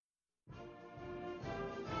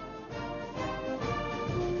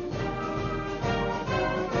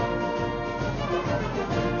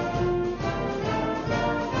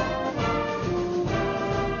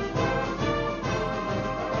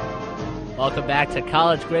Welcome back to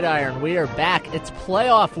College Gridiron. We are back. It's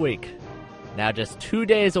playoff week. Now just 2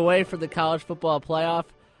 days away from the college football playoff.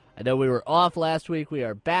 I know we were off last week. We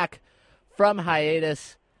are back from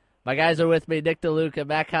hiatus. My guys are with me, Nick DeLuca,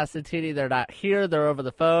 Matt Costantini. They're not here. They're over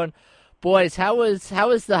the phone. Boys, how are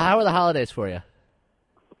the holidays for you?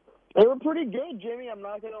 They were pretty good, Jimmy. I'm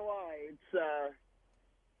not gonna lie.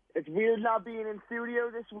 It's weird not being in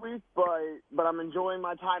studio this week, but I'm enjoying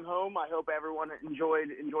my time home. I hope everyone enjoyed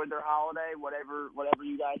their holiday, whatever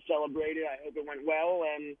you guys celebrated. I hope it went well,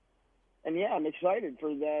 and yeah, I'm excited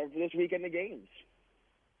for this weekend of games.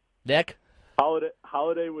 Nick?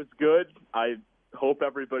 Holiday was good. I hope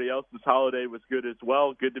everybody else's holiday was good as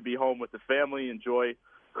well. Good to be home with the family, enjoy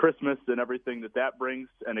Christmas and everything that brings,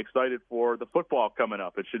 and excited for the football coming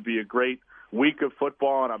up. It should be a great week of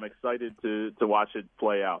football, and I'm excited to watch it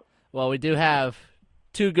play out. Well, we do have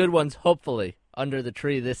two good ones, hopefully, under the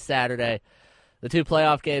tree this Saturday. The two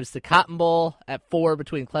playoff games, the Cotton Bowl at 4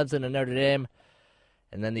 between Clemson and Notre Dame,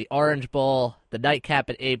 and then the Orange Bowl, the nightcap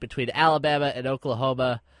at 8 between Alabama and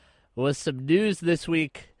Oklahoma. There was some news this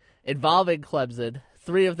week involving Clemson.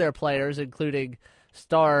 3 of their players, including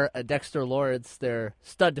star Dexter Lawrence, their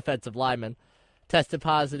stud defensive lineman, tested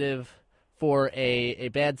positive for a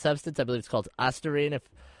banned substance. I believe it's called Ostarine, if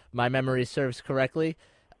my memory serves correctly.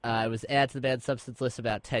 It was added to the banned substance list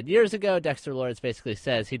about 10 years ago. Dexter Lawrence basically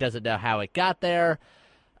says he doesn't know how it got there.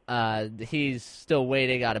 He's still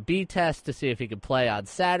waiting on a B test to see if he can play on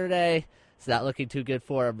Saturday. It's not looking too good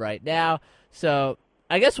for him right now. So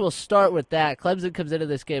I guess we'll start with that. Clemson comes into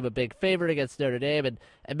this game a big favorite against Notre Dame. And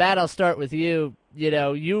Matt, I'll start with you. You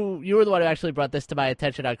know, you were the one who actually brought this to my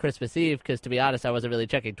attention on Christmas Eve because, to be honest, I wasn't really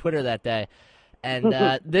checking Twitter that day. And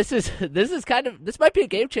this might be a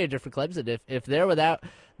game changer for Clemson if they're without.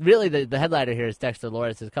 Really, the headliner here is Dexter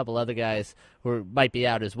Lawrence. There's a couple other guys who might be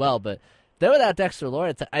out as well, but they're without Dexter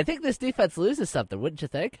Lawrence. I think this defense loses something, wouldn't you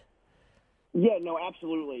think? Yeah, no,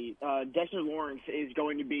 absolutely. Dexter Lawrence is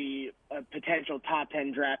going to be a potential top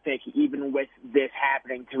 10 draft pick, even with this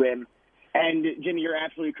happening to him. And, Jimmy, you're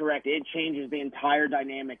absolutely correct. It changes the entire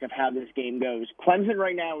dynamic of how this game goes. Clemson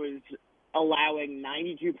right now is allowing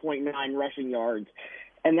 92.9 rushing yards.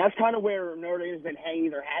 And that's kind of where Notre Dame has been hanging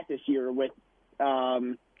their hat this year with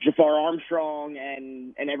Jafar Armstrong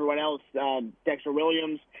and everyone else, Dexter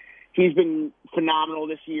Williams. He's been phenomenal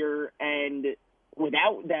this year, and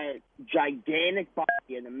without that gigantic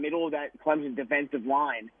body in the middle of that Clemson defensive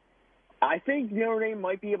line, I think Notre Dame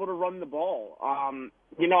might be able to run the ball.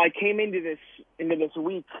 I came into this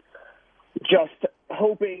week just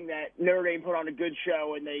hoping that Notre Dame put on a good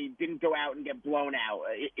show and they didn't go out and get blown out.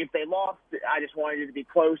 If they lost, I just wanted it to be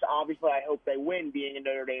close. Obviously, I hope they win, being a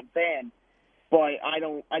Notre Dame fan. But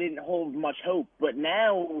I didn't hold much hope. But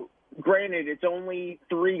now, granted, it's only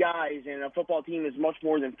 3 guys, and a football team is much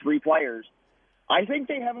more than 3 players. I think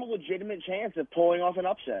they have a legitimate chance of pulling off an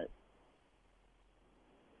upset.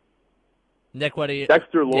 Nick, what do you...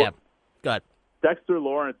 Dexter Lawrence. Yeah, go ahead. Dexter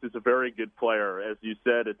Lawrence is a very good player, as you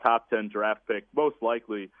said, a top 10 draft pick, most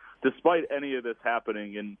likely, despite any of this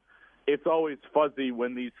happening. And it's always fuzzy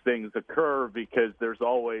when these things occur because there's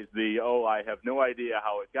always I have no idea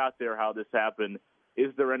how it got there, how this happened.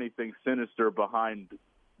 Is there anything sinister behind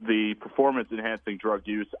the performance-enhancing drug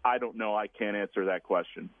use? I don't know. I can't answer that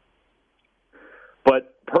question.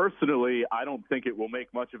 But personally, I don't think it will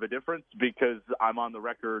make much of a difference because I'm on the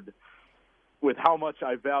record with how much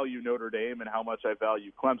I value Notre Dame and how much I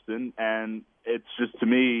value Clemson. And it's just, to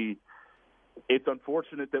me, it's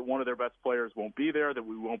unfortunate that one of their best players won't be there, that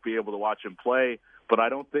we won't be able to watch him play. But I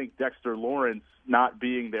don't think Dexter Lawrence not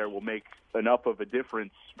being there will make enough of a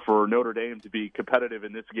difference for Notre Dame to be competitive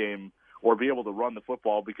in this game or be able to run the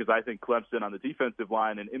football, because I think Clemson on the defensive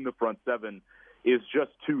line and in the front seven is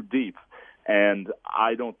just too deep. And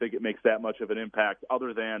I don't think it makes that much of an impact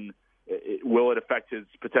other than will it affect his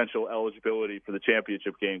potential eligibility for the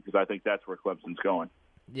championship game, because I think that's where Clemson's going.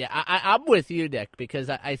 Yeah, I'm with you, Nick, because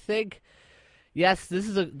I think, yes, this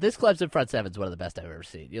Clemson front seven is one of the best I've ever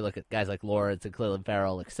seen. You look at guys like Lawrence and Cleveland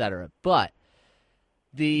Farrell, et cetera. But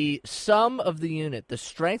the sum of the unit, the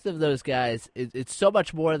strength of those guys, it's so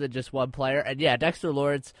much more than just one player. And, yeah, Dexter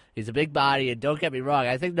Lawrence, he's a big body, and don't get me wrong,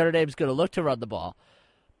 I think Notre Dame's going to look to run the ball.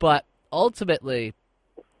 But ultimately,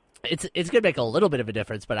 it's going to make a little bit of a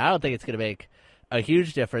difference, but I don't think it's going to make a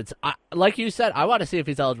huge difference. Like you said, I want to see if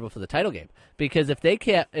he's eligible for the title game, because if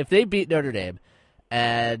they beat Notre Dame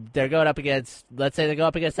and they're going up against, let's say they go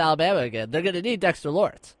up against Alabama again, they're going to need Dexter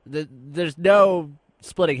Lawrence. There's no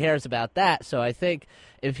splitting hairs about that. So I think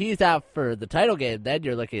if he's out for the title game, then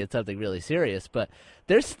you're looking at something really serious. But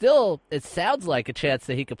there's still, it sounds like, a chance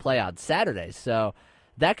that he could play on Saturday. So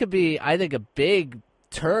that could be, I think, a big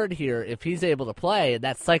turn here if he's able to play, and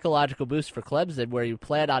that psychological boost for Clemson where you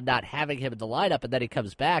plan on not having him in the lineup and then he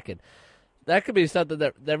comes back, and that could be something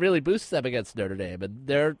that really boosts them against Notre Dame. And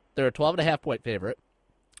they're a 12.5-point favorite,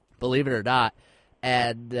 believe it or not,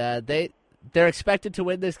 and they're expected to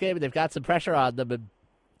win this game, and they've got some pressure on them. And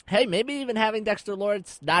hey, maybe even having Dexter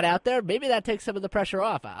Lawrence not out there, maybe that takes some of the pressure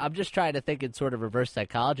off. I'm just trying to think in sort of reverse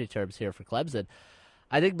psychology terms here for Clemson.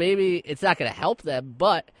 I think maybe it's not going to help them,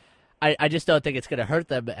 but I just don't think it's going to hurt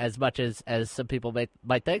them as much as some people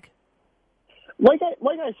might think. Like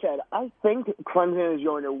I said, I think Clemson is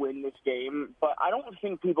going to win this game, but I don't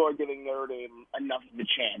think people are giving Notre Dame enough of a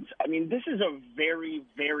chance. I mean, this is a very,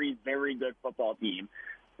 very, very good football team.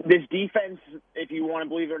 This defense, if you want to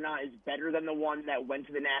believe it or not, is better than the one that went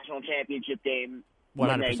to the national championship game 100%.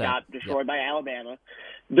 when they got destroyed by Alabama.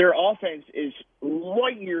 Their offense is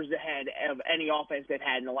light years ahead of any offense they've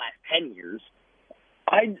had in the last 10 years.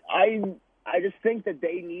 I just think that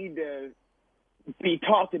they need to be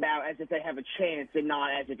talked about as if they have a chance and not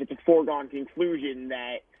as if it's a foregone conclusion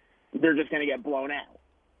that they're just going to get blown out.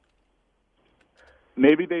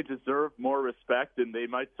 Maybe they deserve more respect, and they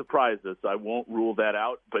might surprise us. I won't rule that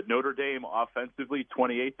out. But Notre Dame, offensively,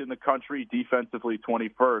 28th in the country, defensively,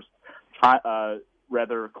 21st.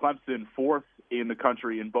 Clemson, 4th in the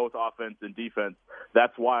country in both offense and defense.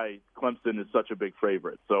 That's why Clemson is such a big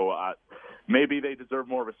favorite. So maybe they deserve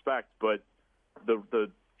more respect, but the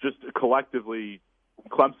just collectively,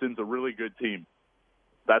 Clemson's a really good team.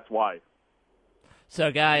 That's why.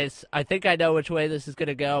 So, guys, I think I know which way this is going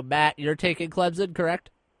to go. Matt, you're taking Clemson, correct?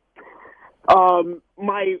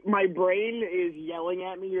 My brain is yelling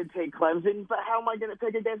at me to take Clemson, but how am I going to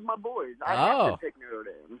pick against my boys? I have to pick Notre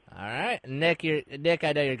Dame. All right. Nick,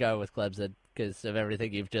 I know you're going with Clemson because of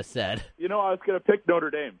everything you've just said. You know, I was going to pick Notre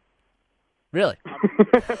Dame. Really?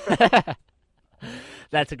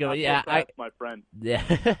 That's a good one. Yeah, my friend. Yeah.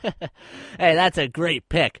 Hey, that's a great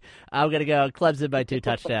pick. I'm going to go Clemson by 2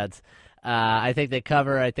 touchdowns. I think they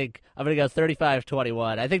cover. I think I'm going to go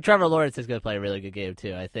 35-21. I think Trevor Lawrence is going to play a really good game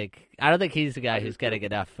too. I don't think he's the guy who's getting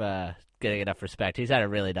enough respect. He's had a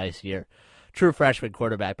really nice year. True freshman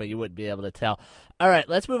quarterback, but you wouldn't be able to tell. All right,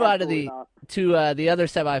 let's move on to the other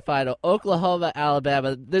semifinal, Oklahoma,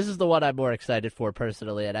 Alabama. This is the one I'm more excited for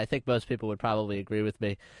personally, and I think most people would probably agree with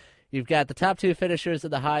me. You've got the top 2 finishers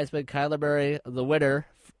in the Heisman, Kyler Murray, the winner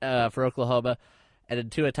for Oklahoma, and then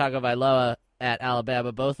Tua Tagovailoa at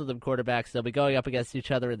Alabama, both of them quarterbacks. They'll be going up against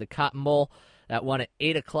each other in the Cotton Bowl. That one at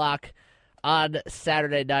 8 o'clock on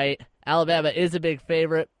Saturday night. Alabama is a big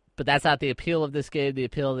favorite, but that's not the appeal of this game. The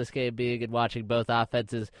appeal of this game being in watching both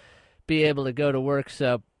offenses be able to go to work.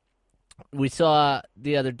 So we saw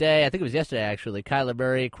the other day, I think it was yesterday actually, Kyler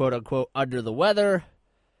Murray, quote-unquote, under the weather.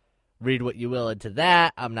 Read what you will into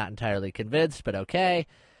that. I'm not entirely convinced, but okay.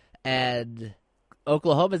 And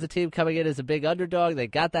Oklahoma's a team coming in as a big underdog. They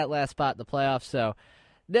got that last spot in the playoffs. So,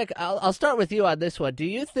 Nick, I'll start with you on this one. Do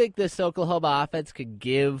you think this Oklahoma offense can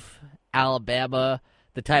give Alabama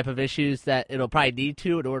the type of issues that it'll probably need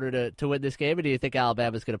to in order to win this game? Or do you think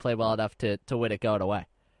Alabama's going to play well enough to win it going away?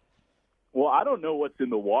 Well, I don't know what's in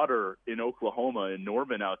the water in Oklahoma and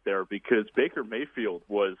Norman out there because Baker Mayfield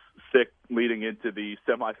was sick leading into the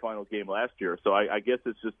semifinal game last year. So I guess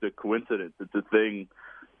it's just a coincidence. It's a thing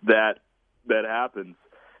that happens.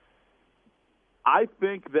 I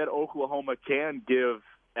think that Oklahoma can give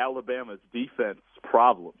Alabama's defense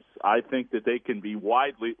problems. I think that they can be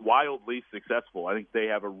wildly successful. I think they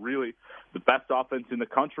have the best offense in the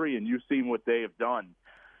country, and you've seen what they have done.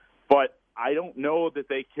 But I don't know that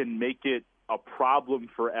they can make it a problem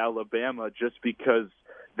for Alabama just because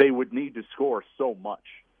they would need to score so much.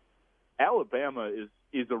 Alabama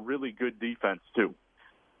is a really good defense too,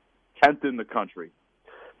 10th in the country.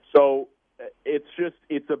 So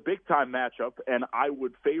it's a big time matchup, and I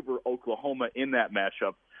would favor Oklahoma in that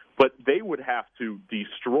matchup. But they would have to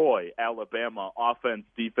destroy Alabama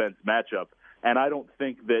offense-defense matchup, and I don't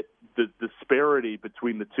think that the disparity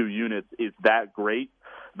between the two units is that great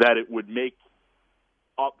that it would make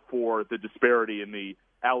up for the disparity in the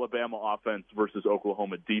Alabama offense versus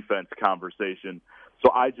Oklahoma defense conversation.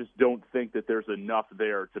 So I just don't think that there's enough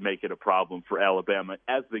there to make it a problem for Alabama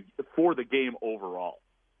for the game overall.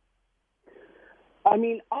 I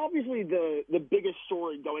mean, obviously the biggest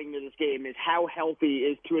story going into this game is how healthy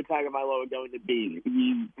is Tua Tagovailoa going to be.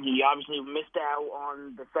 He obviously missed out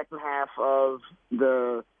on the second half of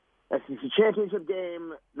the SEC championship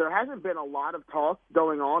game. There hasn't been a lot of talk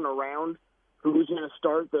going on around who's going to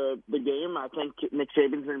start the game. I think Nick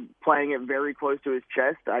Saban's been playing it very close to his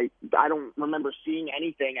chest. I don't remember seeing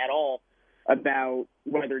anything at all about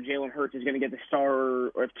whether Jalen Hurts is going to get the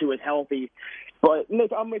start or if Tua is healthy. But,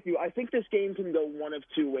 Nick, I'm with you. I think this game can go one of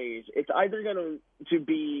two ways. It's either going to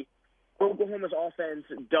be Oklahoma's offense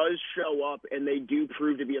does show up and they do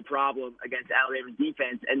prove to be a problem against Alabama's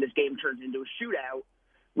defense, and this game turns into a shootout,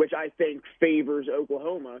 which I think favors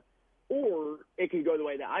Oklahoma. Or it could go the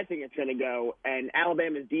way that I think it's going to go, and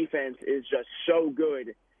Alabama's defense is just so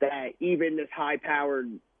good that even this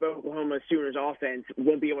high-powered Oklahoma Sooners offense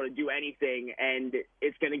won't be able to do anything, and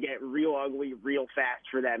it's going to get real ugly real fast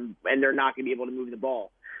for them, and they're not going to be able to move the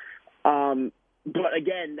ball. But,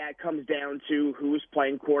 again, that comes down to who's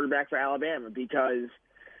playing quarterback for Alabama, because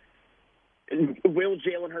will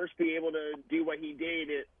Jalen Hurts be able to do what he did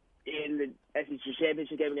in the SEC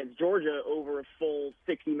Championship game against Georgia over a full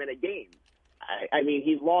 60-minute game? I mean,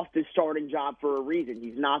 he lost his starting job for a reason.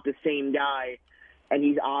 He's not the same guy, and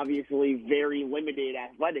he's obviously very limited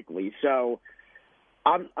athletically. So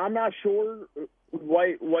I'm not sure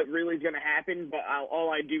what really is going to happen, but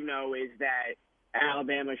all I do know is that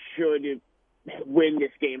Alabama should win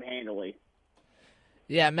this game handily.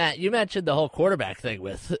 Yeah, Matt, you mentioned the whole quarterback thing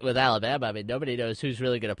with Alabama. I mean, nobody knows who's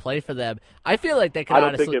really going to play for them. I feel like they could. I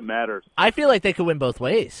don't think it matters. I feel like they could win both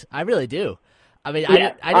ways. I really do. I mean,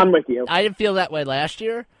 I'm with you. I didn't feel that way last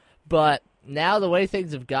year, but now the way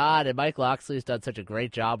things have gone, and Mike Locksley's done such a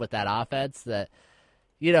great job with that offense that,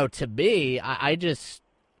 to me, I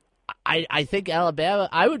think Alabama.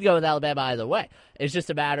 I would go with Alabama either way. It's just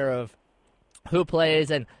a matter of who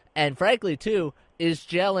plays, and frankly, too, is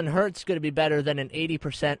Jalen Hurts going to be better than an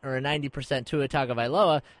 80% or a 90% Tua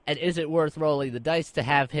Tagovailoa, and is it worth rolling the dice to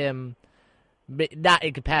have him not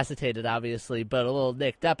incapacitated, obviously, but a little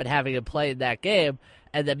nicked up and having him play in that game,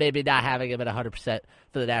 and then maybe not having him at 100%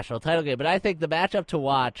 for the national title game? But I think the matchup to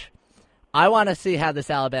watch, I want to see how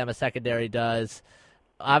this Alabama secondary does.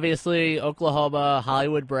 Obviously, Oklahoma,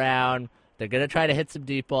 Hollywood Brown, they're going to try to hit some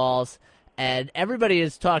deep balls, and everybody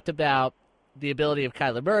has talked about the ability of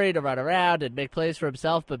Kyler Murray to run around and make plays for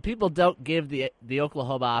himself, but people don't give the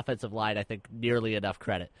Oklahoma offensive line, I think, nearly enough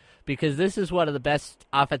credit, because this is one of the best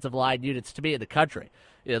offensive line units to be in the country.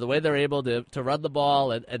 The way they're able to run the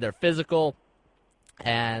ball, and they're physical,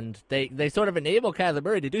 and they sort of enable Kyler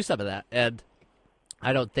Murray to do some of that, and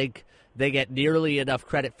I don't think they get nearly enough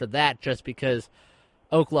credit for that just because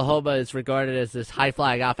Oklahoma is regarded as this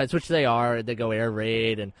high-flying offense, which they are, and they go air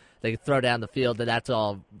raid, and they throw down the field, and that's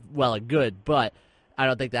all well and good, but I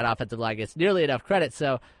don't think that offensive line gets nearly enough credit.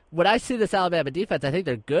 So when I see this Alabama defense, I think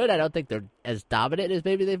they're good. I don't think they're as dominant as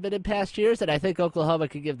maybe they've been in past years, and I think Oklahoma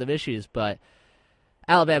can give them issues, but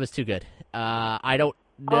Alabama's too good. I don't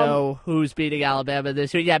know who's beating Alabama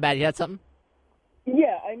this year. Yeah, Matt, you had something?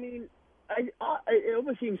 Yeah, I mean, it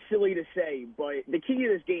almost seems silly to say, but the key to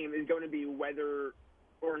this game is going to be whether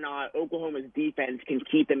or not Oklahoma's defense can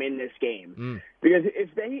keep them in this game. Because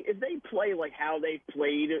if they play like how they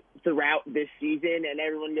played throughout this season and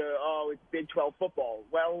everyone go, oh, it's Big 12 football.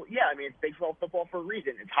 Well, yeah, I mean, it's Big 12 football for a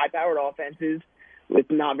reason. It's high-powered offenses with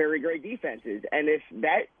not very great defenses. And if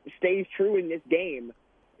that stays true in this game,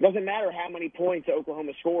 it doesn't matter how many points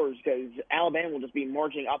Oklahoma scores, because Alabama will just be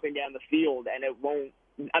marching up and down the field, and it won't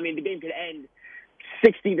 – I mean, the game could end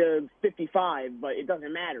 60-55, but it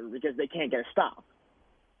doesn't matter because they can't get a stop.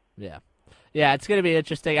 Yeah, it's going to be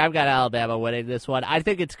interesting. I've got Alabama winning this one. I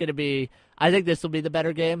think this will be the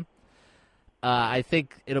better game. I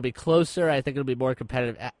think it'll be closer. I think it'll be more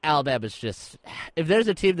competitive. Alabama's just, if there's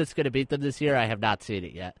a team that's going to beat them this year, I have not seen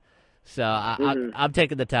it yet. So I'm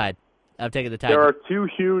taking the Tide. There are two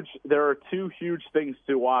huge things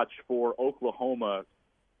to watch for Oklahoma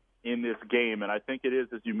in this game, and I think it is,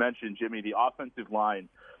 as you mentioned, Jimmy, the offensive line,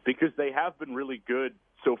 because they have been really good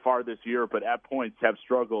so far this year, but at points have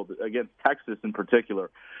struggled against Texas in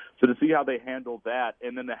particular. So to see how they handle that,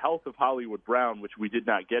 and then the health of Hollywood Brown, which we did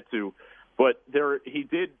not get to, but he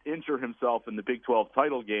did injure himself in the Big 12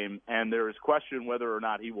 title game, and there is question whether or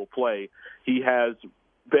not he will play. He has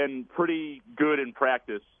been pretty good in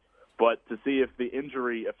practice, but to see if the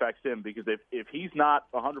injury affects him, because if he's not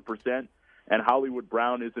 100% and Hollywood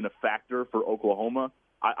Brown isn't a factor for Oklahoma,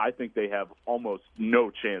 I think they have almost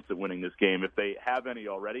no chance at winning this game. If they have any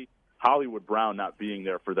already, Hollywood Brown not being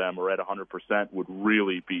there for them or at 100% would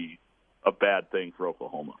really be a bad thing for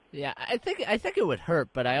Oklahoma. Yeah, I think it would hurt,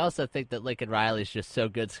 but I also think that Lincoln Riley's just so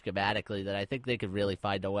good schematically that I think they could really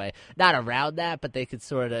find a way, not around that, but they could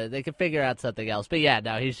figure out something else. But yeah,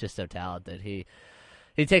 no, he's just so talented. He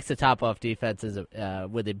takes the top off defenses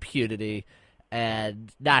with impunity,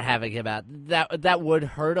 and not having him out, that would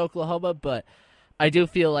hurt Oklahoma, but I do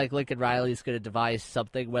feel like Lincoln Riley's going to devise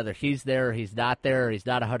something, whether he's there or he's not there, or he's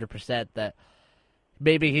not 100%, that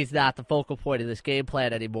maybe he's not the focal point of this game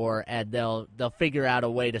plan anymore, and they'll figure out a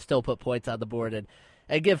way to still put points on the board and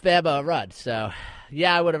give Bama a run. So,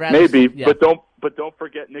 yeah, I would have rather maybe, yeah. but don't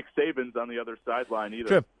forget Nick Saban's on the other sideline either.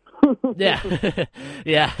 True. Yeah,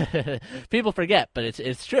 yeah. People forget, but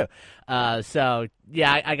it's true. So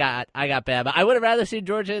yeah, I got Bama. I would have rather seen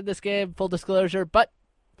Georgia in this game. Full disclosure, but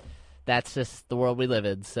that's just the world we live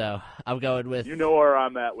in. So I'm going with. You know where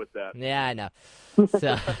I'm at with that. Yeah, I know.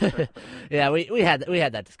 So yeah, we had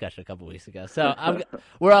that discussion a couple weeks ago. So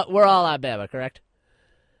we're all on Bama, correct?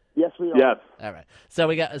 Yes, we are. Yes. All right. So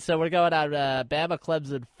we're going on Bama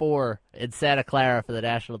Clemson 4 in Santa Clara for the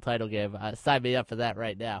national title game. Sign me up for that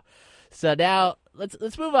right now. So now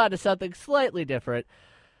let's move on to something slightly different.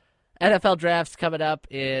 NFL draft's coming up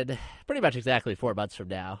in pretty much exactly 4 months from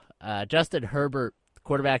now. Justin Herbert,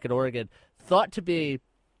 quarterback at Oregon, thought to be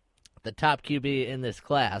the top QB in this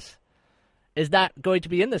class, is not going to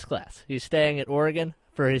be in this class. He's staying at Oregon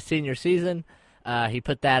for his senior season. He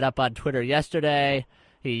put that up on Twitter yesterday.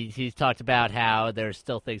 He's talked about how there's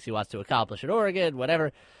still things he wants to accomplish at Oregon,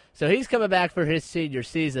 whatever. So he's coming back for his senior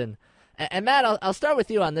season. And Matt, I'll start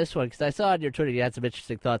with you on this one because I saw on your Twitter you had some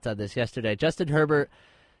interesting thoughts on this yesterday. Justin Herbert,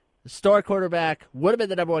 star quarterback, would have been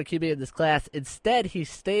the number 1 QB in this class. Instead, he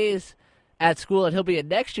stays at school and he'll be in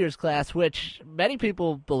next year's class, which many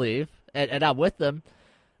people believe, and I'm with them,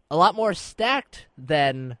 a lot more stacked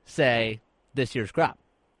than, say, this year's crop.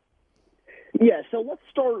 Yeah, so let's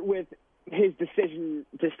start with his decision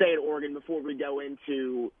to stay at Oregon before we go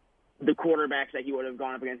into the quarterbacks that he would have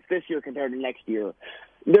gone up against this year compared to next year.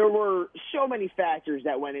 There were so many factors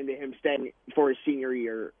that went into him staying for his senior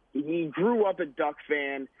year. He grew up a Duck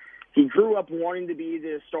fan. He grew up wanting to be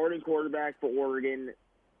the starting quarterback for Oregon.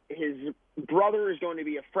 His brother is going to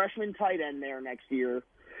be a freshman tight end there next year.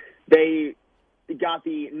 They got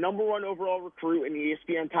the number 1 overall recruit in the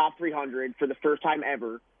ESPN Top 300 for the first time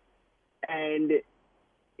ever. And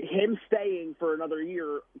him staying for another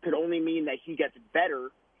year could only mean that he gets better.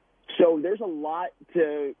 So there's a lot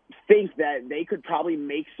to think that they could probably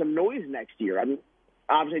make some noise next year. I mean,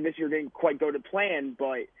 obviously this year didn't quite go to plan,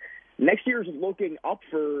 but next year's looking up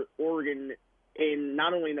for Oregon in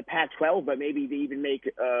not only in the Pac-12, but maybe they even make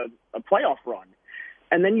a playoff run.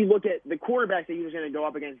 And then you look at the quarterback that he was going to go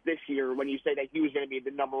up against this year when you say that he was going to be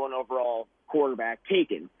the number 1 overall quarterback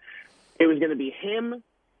taken. It was going to be him.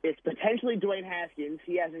 It's potentially Dwayne Haskins.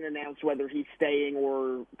 He hasn't announced whether he's staying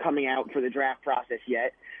or coming out for the draft process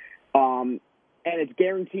yet. And it's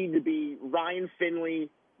guaranteed to be Ryan Finley,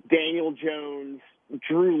 Daniel Jones,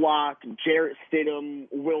 Drew Lock, Jarrett Stidham,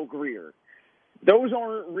 Will Grier. Those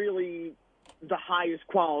aren't really the highest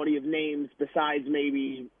quality of names besides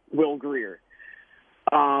maybe Will Grier.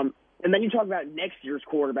 And then you talk about next year's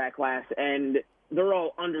quarterback class, and they're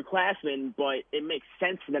all underclassmen, but it makes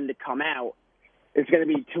sense for them to come out. It's going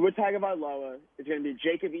to be Tua Tagovailoa. It's going to be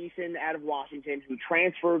Jacob Eason out of Washington, who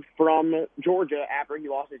transferred from Georgia after he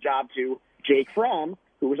lost his job to Jake Fromm,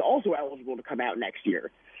 who was also eligible to come out next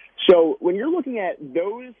year. So when you're looking at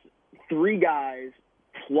those 3 guys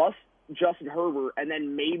plus Justin Herbert and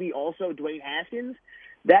then maybe also Dwayne Haskins,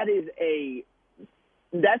 that's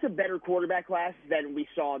a better quarterback class than we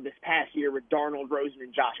saw this past year with Darnold, Rosen,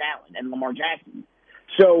 and Josh Allen and Lamar Jackson.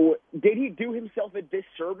 So did he do himself a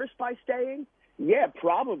disservice by staying? Yeah,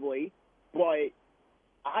 probably, but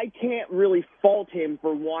I can't really fault him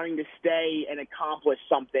for wanting to stay and accomplish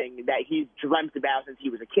something that he's dreamt about since he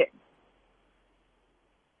was a kid.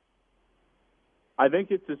 I think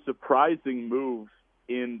it's a surprising move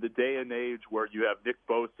in the day and age where you have Nick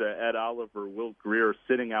Bosa, Ed Oliver, Will Grier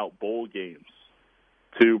sitting out bowl games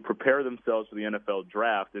to prepare themselves for the NFL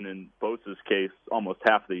draft, and in Bosa's case, almost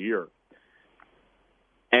half the year.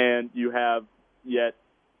 And you have yet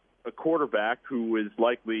a quarterback who is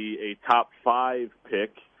likely a top 5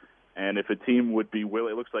 pick, and if a team would be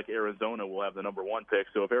willing, it looks like Arizona will have the number 1 pick,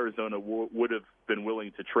 so if Arizona would have been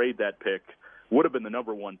willing to trade that pick, would have been the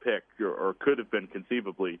number 1 pick, or could have been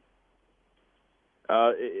conceivably,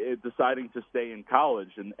 deciding to stay in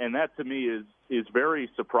college. And that to me is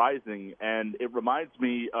very surprising, and it reminds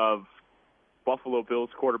me of Buffalo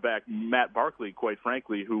Bills quarterback Matt Barkley, quite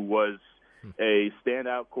frankly, who was a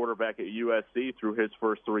standout quarterback at USC through his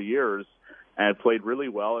first 3 years and played really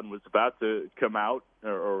well and was about to come out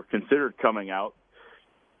or considered coming out,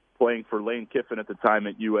 playing for Lane Kiffin at the time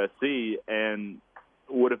at USC, and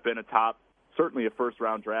would have been certainly a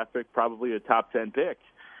first-round draft pick, probably a top 10 pick.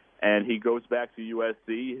 And he goes back to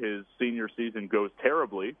USC. His senior season goes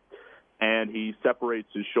terribly, and he separates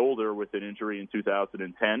his shoulder with an injury in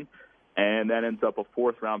 2010, and that ends up a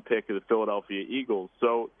 4th-round pick of the Philadelphia Eagles.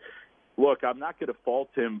 So look, I'm not going to fault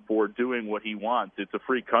him for doing what he wants. It's a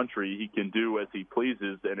free country. He can do as he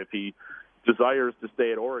pleases, and if he desires to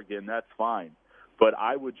stay at Oregon, that's fine. But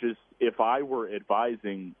I would just, if I were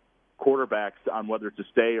advising quarterbacks on whether to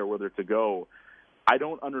stay or whether to go, I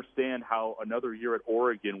don't understand how another year at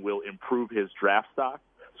Oregon will improve his draft stock.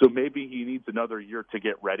 So maybe he needs another year to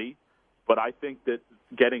get ready. But I think that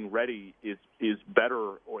getting ready is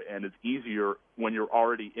better and is easier when you're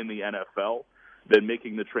already in the NFL than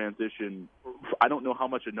making the transition. I don't know how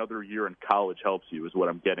much another year in college helps you is what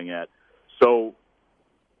I'm getting at. So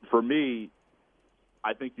for me,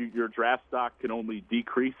 I think your draft stock can only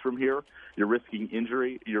decrease from here. You're risking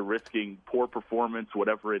injury. You're risking poor performance,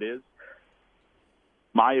 whatever it is.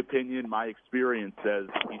 My opinion, my experience says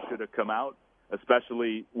he should have come out,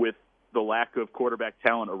 especially with the lack of quarterback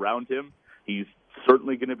talent around him. He's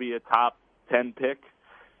certainly going to be a top 10 pick.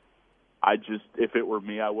 If it were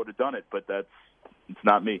me, I would have done it, but it's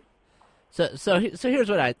not me. So here's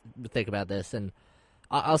what I think about this, and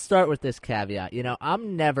I'll start with this caveat.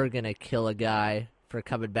 I'm never going to kill a guy for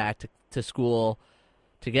coming back to school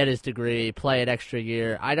to get his degree, play an extra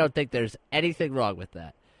year. I don't think there's anything wrong with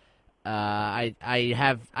that. I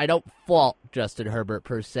don't fault Justin Herbert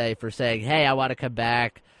per se for saying, "Hey, I want to come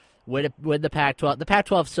back, win the Pac-12." The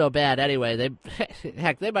Pac-12's so bad anyway.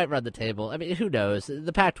 They might run the table. I mean, who knows?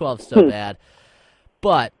 The Pac-12's so bad.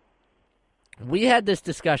 But we had this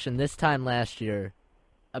discussion this time last year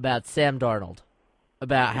about Sam Darnold,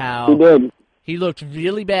 about how he looked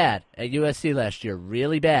really bad at USC last year,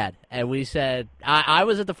 really bad. And we said, I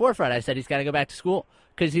was at the forefront. I said he's got to go back to school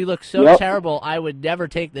because he looks so terrible. I would never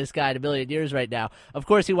take this guy in a million years right now. Of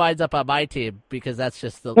course, he winds up on my team because that's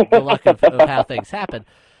just the luck of how things happen.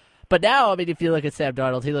 But now, I mean, if you look at Sam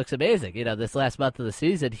Darnold, he looks amazing. This last month of the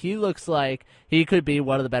season, he looks like he could be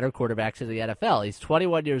one of the better quarterbacks in the NFL. He's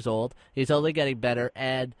 21 years old. He's only getting better.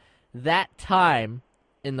 And that time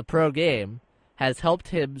in the pro game has helped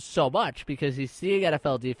him so much because he's seeing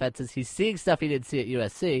NFL defenses. He's seeing stuff he didn't see at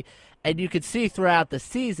USC. And you could see throughout the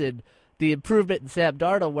season the improvement in Sam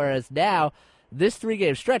Darnold, whereas now, this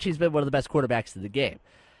 3-game stretch, he's been one of the best quarterbacks in the game.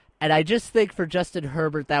 And I just think for Justin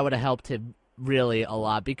Herbert, that would have helped him really a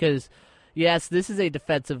lot because, yes, this is a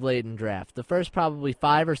defensive-laden draft. The first probably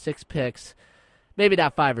 5 or 6 picks, maybe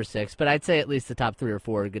not 5 or 6, but I'd say at least the top 3 or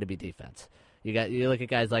 4 are going to be defense. You look at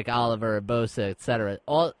guys like Oliver and Bosa, et cetera,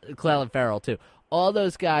 Clelin Ferrell too. All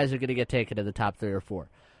those guys are going to get taken in the top 3 or 4.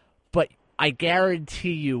 But I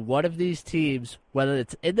guarantee you one of these teams, whether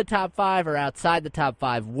it's in the top 5 or outside the top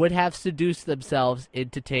 5, would have seduced themselves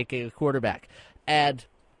into taking a quarterback. And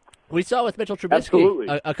we saw with Mitchell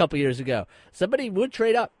Trubisky a couple years ago. Somebody would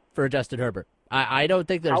trade up for Justin Herbert. I don't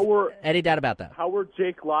think there's any doubt about that. How were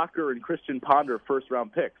Jake Locker and Christian Ponder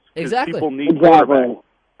first-round picks? Exactly. People need quarterbacks.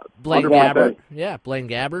 Blaine Gabbert. Yeah, Blaine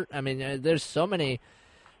Gabbert. I mean, there's so many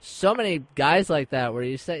guys like that where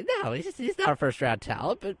you say, no, he's not a first-round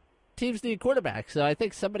talent, but teams need quarterbacks. So I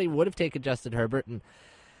think somebody would have taken Justin Herbert, and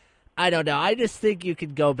I don't know. I just think you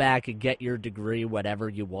can go back and get your degree whatever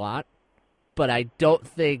you want, but I don't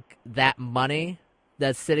think that money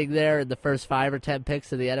that's sitting there in the first 5 or 10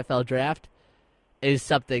 picks of the NFL draft is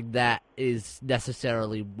something that is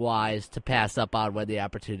necessarily wise to pass up on when the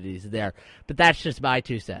opportunity is there. But that's just my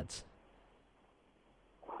 2 cents.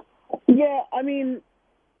 Yeah, I mean,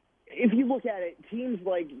 if you look at it, teams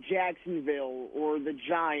like Jacksonville or the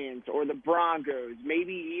Giants or the Broncos,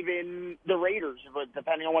 maybe even the Raiders, but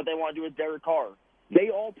depending on what they want to do with Derek Carr,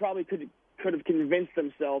 they all probably could have convinced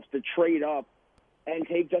themselves to trade up and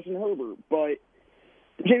take Justin Herbert. But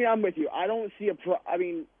Jamie, I'm with you. I don't see a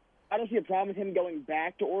problem with him going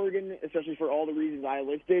back to Oregon, especially for all the reasons I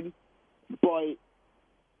listed. But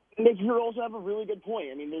Nick, you also have a really good point.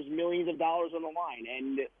 I mean, there's millions of dollars on the line,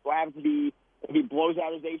 and what happens if he blows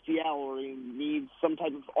out his ACL or he needs some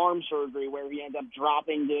type of arm surgery where he ends up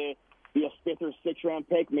dropping to be a 5th or 6th round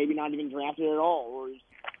pick, maybe not even drafted at all, or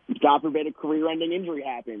God forbid a career-ending injury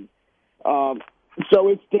happens. So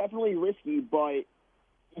it's definitely risky, but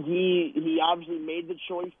he obviously made the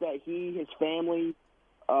choice that he, his family,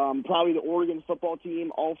 probably the Oregon football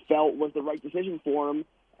team all felt was the right decision for him,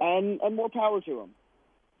 and more power to him.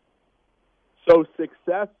 So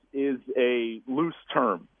success is a loose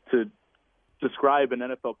term to describe an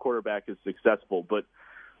NFL quarterback as successful, but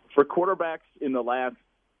for quarterbacks in the last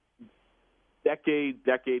decade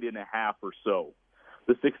and a half or so,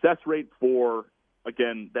 the success rate for,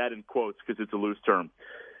 again, that in quotes because it's a loose term,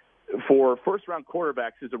 for first-round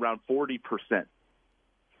quarterbacks is around 40%,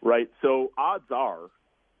 right? So odds are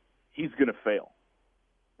he's going to fail.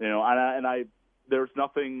 There's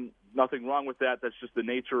nothing nothing wrong with that. That's just the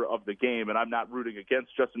nature of the game, and I'm not rooting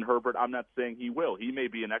against Justin Herbert. I'm not saying he will. He may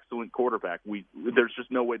be an excellent quarterback. There's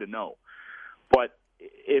just no way to know. But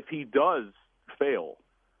if he does fail,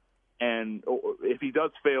 and if he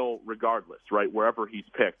does fail regardless, right, wherever he's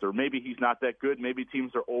picked, or maybe he's not that good, maybe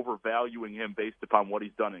teams are overvaluing him based upon what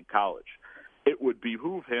he's done in college, it would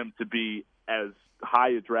behoove him to be as high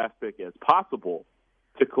a draft pick as possible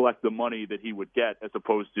to collect the money that he would get, as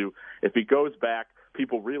opposed to if he goes back,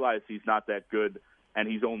 people realize he's not that good, and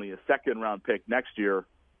he's only a second-round pick next year.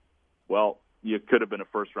 Well, you could have been a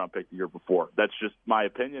first-round pick the year before. That's just my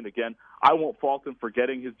opinion. Again, I won't fault him for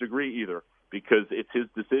getting his degree either, because it's his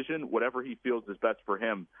decision, whatever he feels is best for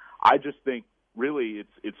him. I just think really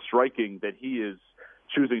it's striking that he is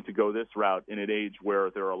choosing to go this route in an age where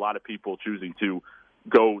there are a lot of people choosing to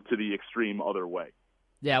go to the extreme other way.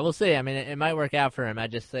 Yeah, we'll see. I mean, it might work out for him. I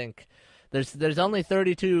just think there's only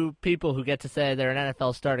 32 people who get to say they're an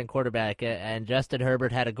NFL starting quarterback, and Justin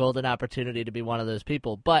Herbert had a golden opportunity to be one of those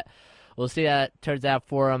people. But we'll see how it turns out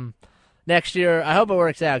for him next year. I hope it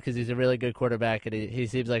works out because he's a really good quarterback, and he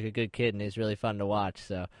seems like a good kid, and he's really fun to watch.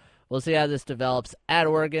 So we'll see how this develops at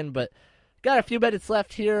Oregon. But got a few minutes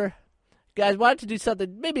left here. Guys, wanted to do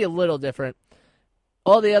something maybe a little different.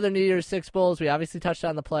 All the other New Year's Six Bowls, we obviously touched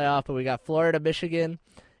on the playoff, but we got Florida, Michigan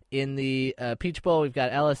in the Peach Bowl. We've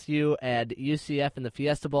got LSU and UCF in the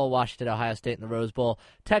Fiesta Bowl, Washington, Ohio State in the Rose Bowl,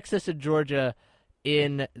 Texas and Georgia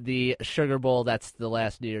in the Sugar Bowl. That's the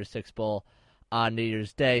last New Year's Six Bowl on New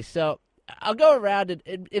Year's Day. So I'll go around,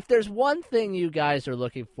 and if there's one thing you guys are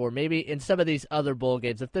looking for, maybe in some of these other bowl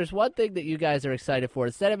games, if there's one thing that you guys are excited for,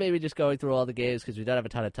 instead of maybe just going through all the games because we don't have a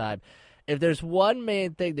ton of time, if there's one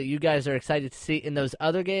main thing that you guys are excited to see in those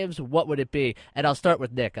other games, what would it be? And I'll start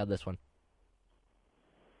with Nick on this one.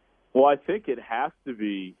 Well, I think it has to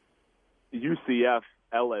be UCF,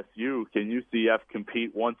 LSU. Can UCF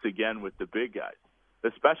compete once again with the big guys,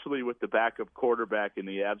 especially with the backup quarterback in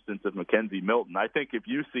the absence of Mackenzie Milton? I think if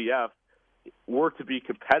UCF were to be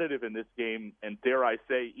competitive in this game and, dare I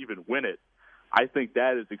say, even win it, I think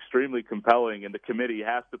that is extremely compelling, and the committee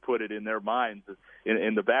has to put it in their minds,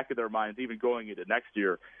 in the back of their minds, even going into next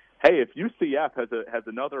year. Hey, if UCF has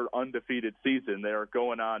another undefeated season, they're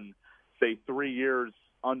going on, say, 3 years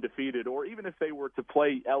undefeated, or even if they were to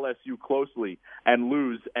play LSU closely and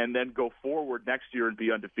lose and then go forward next year and be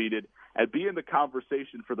undefeated and be in the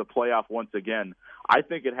conversation for the playoff once again, I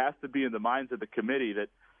think it has to be in the minds of the committee that,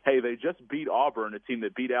 hey, they just beat Auburn, a team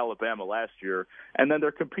that beat Alabama last year, and then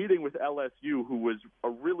they're competing with LSU, who was a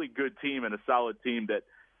really good team and a solid team that,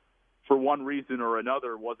 for one reason or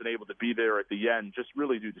another, wasn't able to be there at the end, just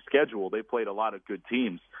really due to schedule. They played a lot of good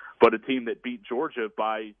teams, but a team that beat Georgia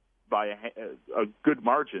by a good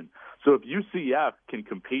margin. So if UCF can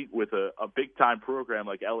compete with a big-time program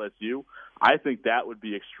like LSU, I think that would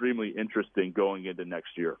be extremely interesting going into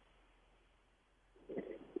next year.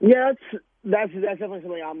 Yeah, that's definitely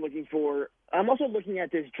something I'm looking for. I'm also looking at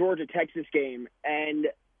this Georgia-Texas game, and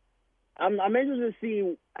I'm interested to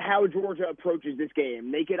see how Georgia approaches this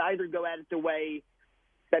game. They could either go at it the way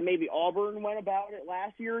that maybe Auburn went about it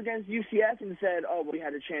last year against UCF and said, oh, we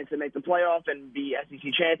had a chance to make the playoff and be SEC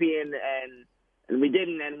champion, and we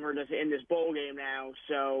didn't, and we're just in this bowl game now.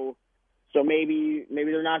 So maybe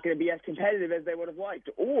they're not going to be as competitive as they would have liked.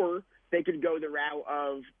 Or they could go the route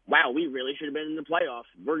of, wow, we really should have been in the playoffs.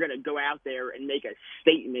 We're going to go out there and make a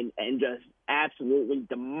statement and just absolutely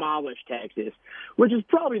demolish Texas, which is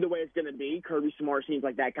probably the way it's going to be. Kirby Smart seems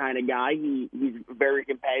like that kind of guy. He's very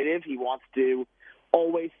competitive. He wants to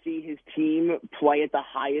always see his team play at the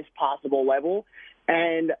highest possible level.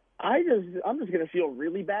 And I'm just going to feel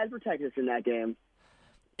really bad for Texas in that game.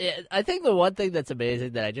 I think the one thing that's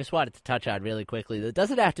amazing that I just wanted to touch on really quickly that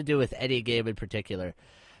doesn't have to do with any game in particular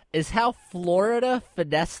is how Florida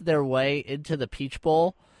finessed their way into the Peach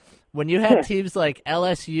Bowl when you had teams like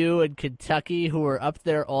LSU and Kentucky who were up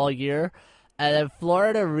there all year, and then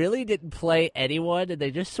Florida really didn't play anyone, and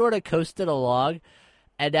they just sort of coasted along.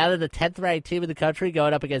 And now they're the 10th-ranked team in the country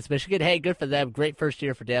going up against Michigan. Hey, good for them. Great first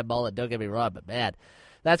year for Dan Mullen. Don't get me wrong, but man,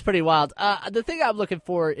 that's pretty wild. The thing I'm looking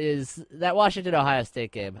for is that Washington-Ohio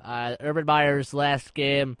State game. Urban Meyer's last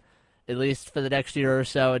game, at least for the next year or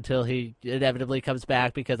so until he inevitably comes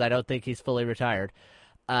back, because I don't think he's fully retired.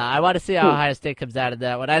 I want to see how Ohio State comes out of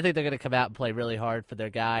that one. I think they're going to come out and play really hard for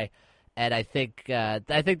their guy, and I think they're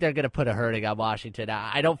going to put a hurting on Washington.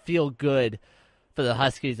 I don't feel good for the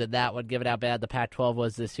Huskies in that one, given how bad the Pac-12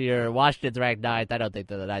 was this year. Washington's ranked 9th. I don't think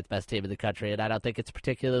they're the 9th best team in the country, and I don't think it's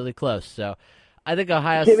particularly close. So I think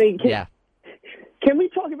Ohio State, yeah. Can we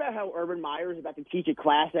talk about how Urban Meyer is about to teach a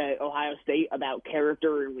class at Ohio State about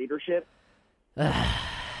character and leadership?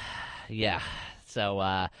 Yeah.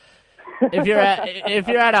 So if you're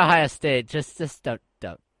at Ohio State, just don't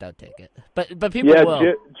take it. But people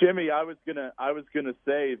will. Jimmy, I was gonna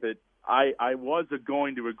say that I was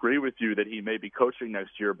going to agree with you that he may be coaching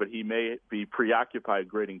next year, but he may be preoccupied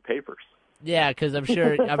grading papers. Yeah, because I'm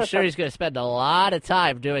sure he's going to spend a lot of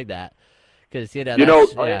time doing that. Because in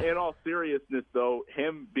all seriousness, though,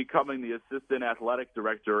 him becoming the assistant athletic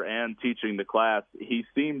director and teaching the class, he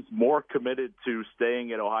seems more committed to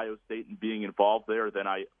staying at Ohio State and being involved there than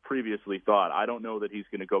I previously thought. I don't know that he's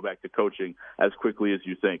going to go back to coaching as quickly as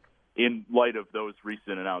you think, in light of those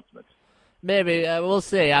recent announcements. Maybe we'll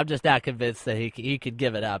see. I'm just not convinced that he could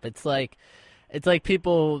give it up. It's like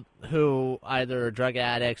people who either are drug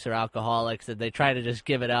addicts or alcoholics, and they try to just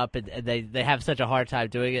give it up, and they have such a hard time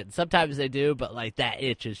doing it. And sometimes they do, but like that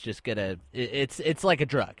itch is just gonna. It's like a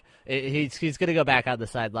drug. He's gonna go back on the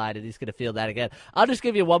sideline, and he's gonna feel that again. I'll just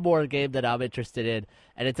give you one more game that I'm interested in,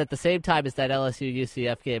 and it's at the same time as that LSU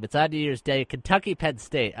UCF game. It's on New Year's Day, Kentucky Penn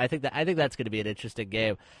State. I think that's gonna be an interesting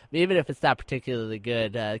game, even if it's not particularly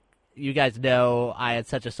good. You guys know I had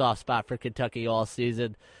such a soft spot for Kentucky all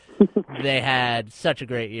season. They had such a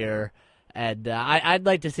great year, and I'd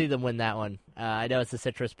like to see them win that one. I know it's the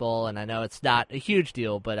Citrus Bowl, and I know it's not a huge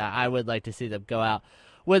deal, but I would like to see them go out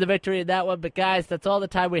with a victory in that one. But, guys, that's all the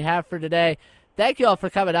time we have for today. Thank you all for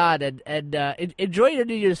coming on, and enjoy your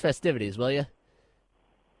New Year's festivities, will you?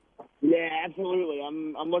 Yeah, absolutely.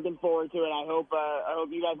 I'm looking forward to it. I hope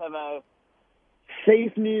you guys have a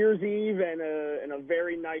safe New Year's Eve and a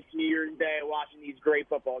very nice New Year's Day watching these great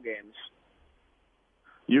football games.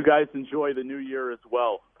 You guys enjoy the new year as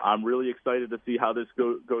well. I'm really excited to see how this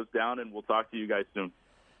goes down, and we'll talk to you guys soon.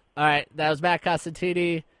 All right, that was Matt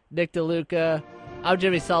Costantini, Nick DeLuca. I'm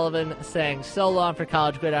Jimmy Sullivan saying so long for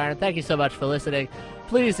College Gridiron. Thank you so much for listening.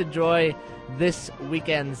 Please enjoy this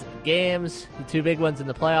weekend's games, the two big ones in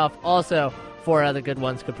the playoff. Also, 4 other good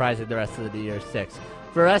ones comprising the rest of the New Year's Six.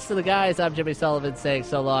 For the rest of the guys, I'm Jimmy Sullivan saying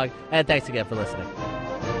so long, and thanks again for listening.